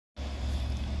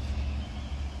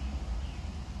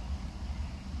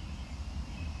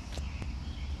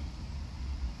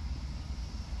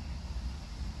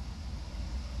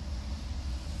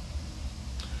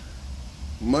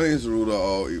Money is the root of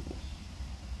all evil.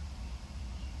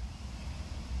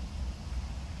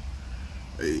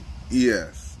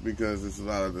 Yes, because there's a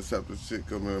lot of deceptive shit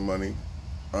coming in money.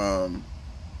 Um,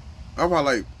 I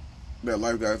probably like that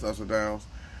life got ups and downs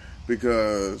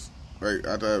because like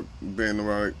after being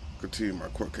around it, continue my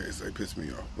court case, they pissed me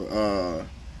off. But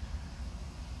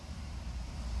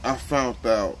I found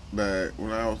out that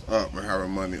when I was up and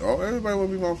having money, oh everybody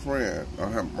want to be my friend. I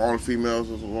have all the females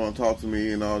just want to talk to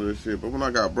me and all this shit. But when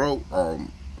I got broke,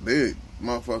 they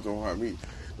motherfuckers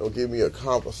don't give me a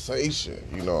conversation.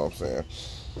 You know what I'm saying?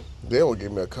 They don't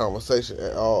give me a conversation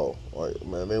at all. Like,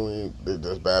 man, they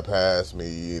just bypass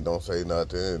me and don't say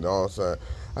nothing. And all of a sudden,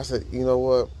 I said, you know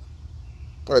what?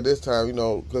 At this time,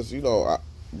 because,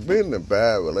 being in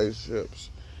bad relationships,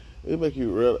 it make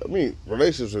you real. I mean,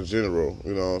 relationships in general,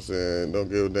 you know what I'm saying? Don't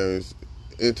give a damn if it's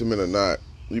intimate or not.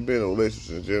 You been in a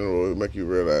relationship in general, it make you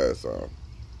realize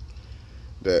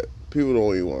that people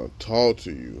don't even want to talk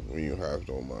to you when you have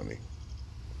no money.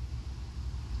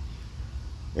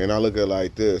 And I look at it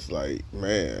like this, like,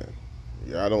 man,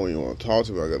 yeah, I don't even want to talk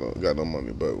to me. I got no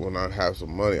money. But when I have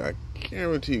some money, I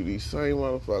guarantee you, these same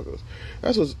motherfuckers,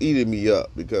 that's what's eating me up.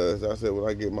 Because I said, when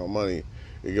I get my money,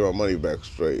 and get my money back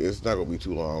straight, it's not gonna be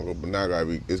too long. But now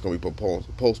it's gonna be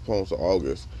postponed to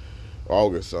August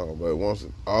something. But once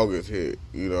August hit,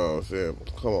 you know what I'm saying?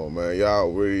 Come on, man, y'all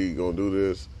really gonna do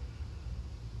this?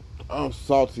 I'm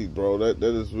salty, bro. That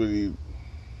is really,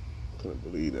 couldn't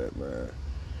believe that, man.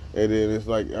 And then it's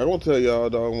like, I don't tell y'all,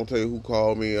 dog, I'm gonna tell you who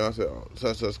called me. I said,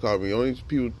 such called me.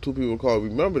 Two people called me.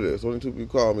 Remember this? Only two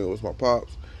people called me. It was my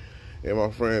pops and my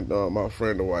friend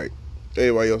the white.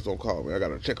 Everybody else don't call me. I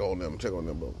gotta check on them.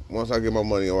 But once I get my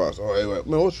money, I say, oh, hey,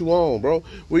 man, what you on, bro?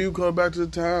 When you come back to the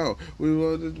town? We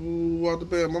want to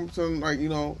pay. I'm saying, like,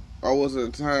 I wasn't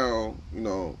in town,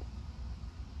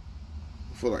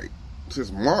 for like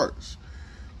since March.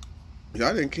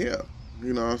 Yeah, I didn't care.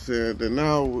 You know what I'm saying? Then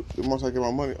now, once I get my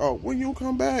money, oh, when you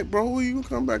come back, bro? When you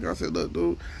come back? I said, look,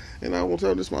 dude, and I won't tell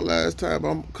you this is my last time, but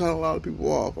I'm cutting a lot of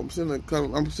people off. I'm sitting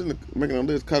there making a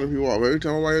list, cutting people off. Every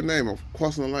time I write your name, I'm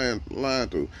crossing the line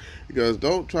through. Because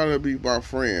don't try to be my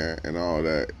friend and all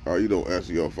that, or you don't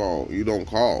answer your phone. You don't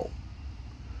call.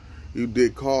 You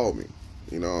did call me.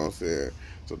 You know what I'm saying?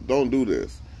 So don't do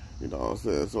this. You know what I'm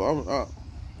saying? So I'm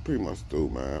pretty much through,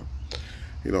 man.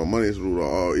 Money is the root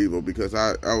of all evil because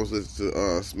I was listening to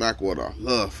Smackwater. I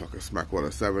love fucking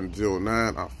Smackwater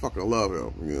 709. I fucking love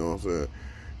him. You know what I'm saying?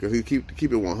 Because he keep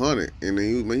it 100. And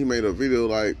then he made a video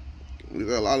like, a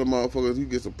lot of motherfuckers, you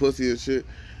get some pussy and shit.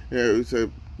 Yeah, he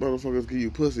said, motherfuckers give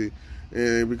you pussy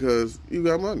and because you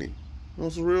got money.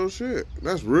 That's some real shit.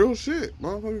 That's real shit.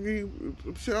 Motherfucker give you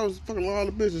shit. I was fucking a lot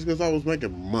of bitches because I was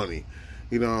making money.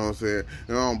 You know what I'm saying?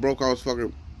 And I'm broke, I was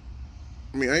fucking...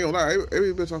 I mean, I ain't gonna lie,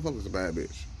 every bitch I fuck is a bad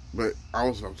bitch. But I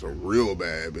was fucking some real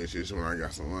bad bitches when I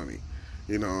got some money.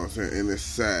 You know what I'm saying? And it's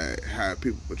sad how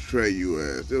people betray you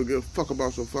as. They don't give a fuck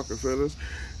about your fucking feelings.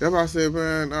 That's why I said,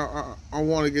 man, I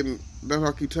want to get in, that's why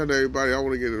I keep telling everybody I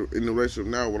want to get in a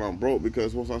relationship now when I'm broke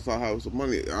because once I start having some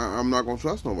money, I'm not gonna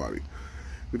trust nobody.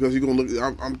 Because you're gonna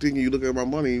look, I'm thinking you look at my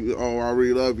money, oh, I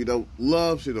really love you. Don't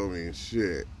love shit don't mean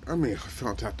shit. I mean, I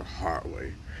found out the hard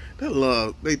way. That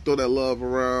love, they throw that love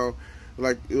around.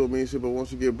 Like, it don't mean shit, but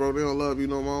once you get broke, they don't love you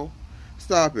no more.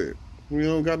 Stop it. When you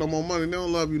don't got no more money, they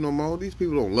don't love you no more. These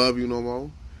people don't love you no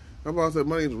more. That's why I said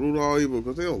money is the root of all evil,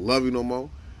 because they don't love you no more.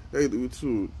 They do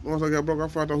too. Once I got broke, I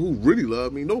found out who really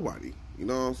loved me. Nobody. You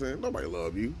know what I'm saying? Nobody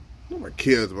love you. Nobody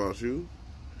cares about you.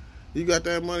 You got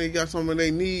that money, you got something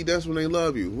they need, that's when they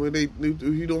love you. If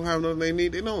you don't have nothing they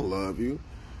need, they don't love you.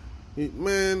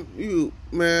 Man, you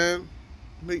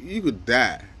could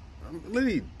die.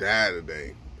 Literally die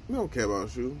today. They don't care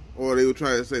about you. Or they would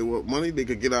try to say what money they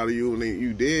could get out of you and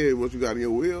you did what you got in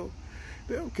your will.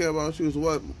 They don't care about you.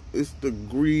 It's the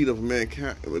greed of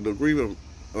mankind,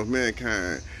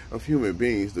 of human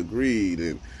beings, the greed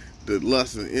and the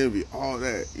lust and envy, all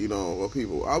that, of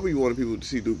people. I be wanting people to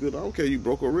see do good. I don't care you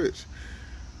broke or rich.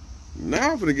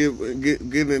 Now I'm gonna get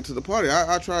into the party.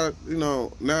 I try,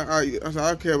 now I said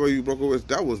I care about you broke or rich.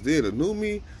 That was then. The new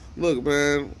me, look,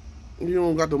 man, you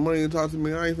don't got the money to talk to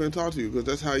me, I ain't finna talk to you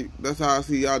because that's how I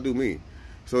see y'all do me.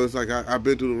 So it's like I've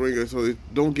been through the ringer. So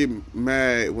don't get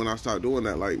mad when I start doing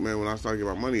that. Like, man, when I start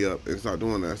getting my money up and start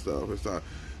doing that stuff and start,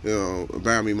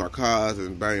 buying me my cars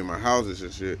and buying my houses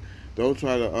and shit. Don't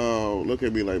try to look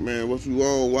at me like, man, what you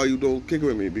on? Why you don't kick it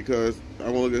with me? Because I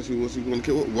want to look at you. What you going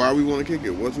to kick? Why we want to kick it?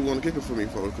 What you want to kick it for me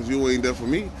for? Because you ain't there for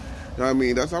me. You know what I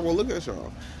mean? That's how I want to look at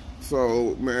y'all.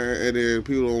 So, man, and then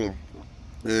people don't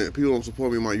And people don't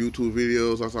support me in my YouTube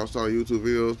videos. I started YouTube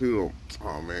videos. People don't,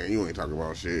 oh man, you ain't talking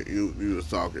about shit. You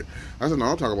just talking. I said, no,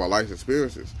 I'm talking about life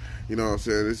experiences. You know what I'm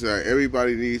saying? It's like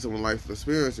everybody needs some life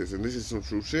experiences, and this is some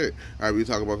true shit I be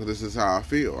talking about because this is how I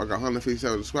feel. I got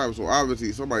 157 subscribers, so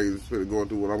obviously somebody's going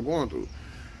through what I'm going through.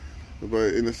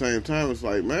 But in the same time, it's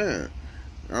like, man,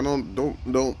 I don't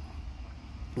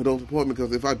support me,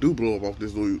 because if I do blow up off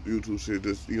this little YouTube shit,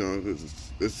 just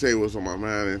say what's on my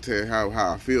mind and tell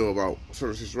how I feel about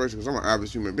certain situations, because I'm an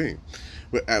average human being,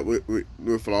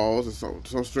 with flaws and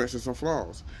some strengths and some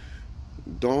flaws.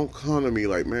 Don't come to me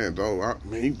like, man, dog,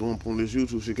 man, you bump on this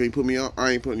YouTube shit. Can you put me on?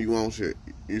 I ain't putting you on shit.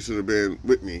 You should have been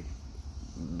with me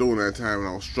during that time when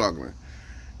I was struggling.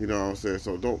 You know what I'm saying?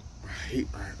 So don't hate,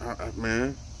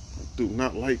 man. I do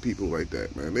not like people like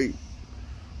that, man. They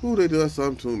do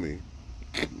something to me.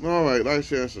 All right, like,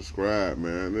 share, and subscribe,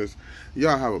 man.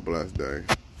 Y'all have a blessed day.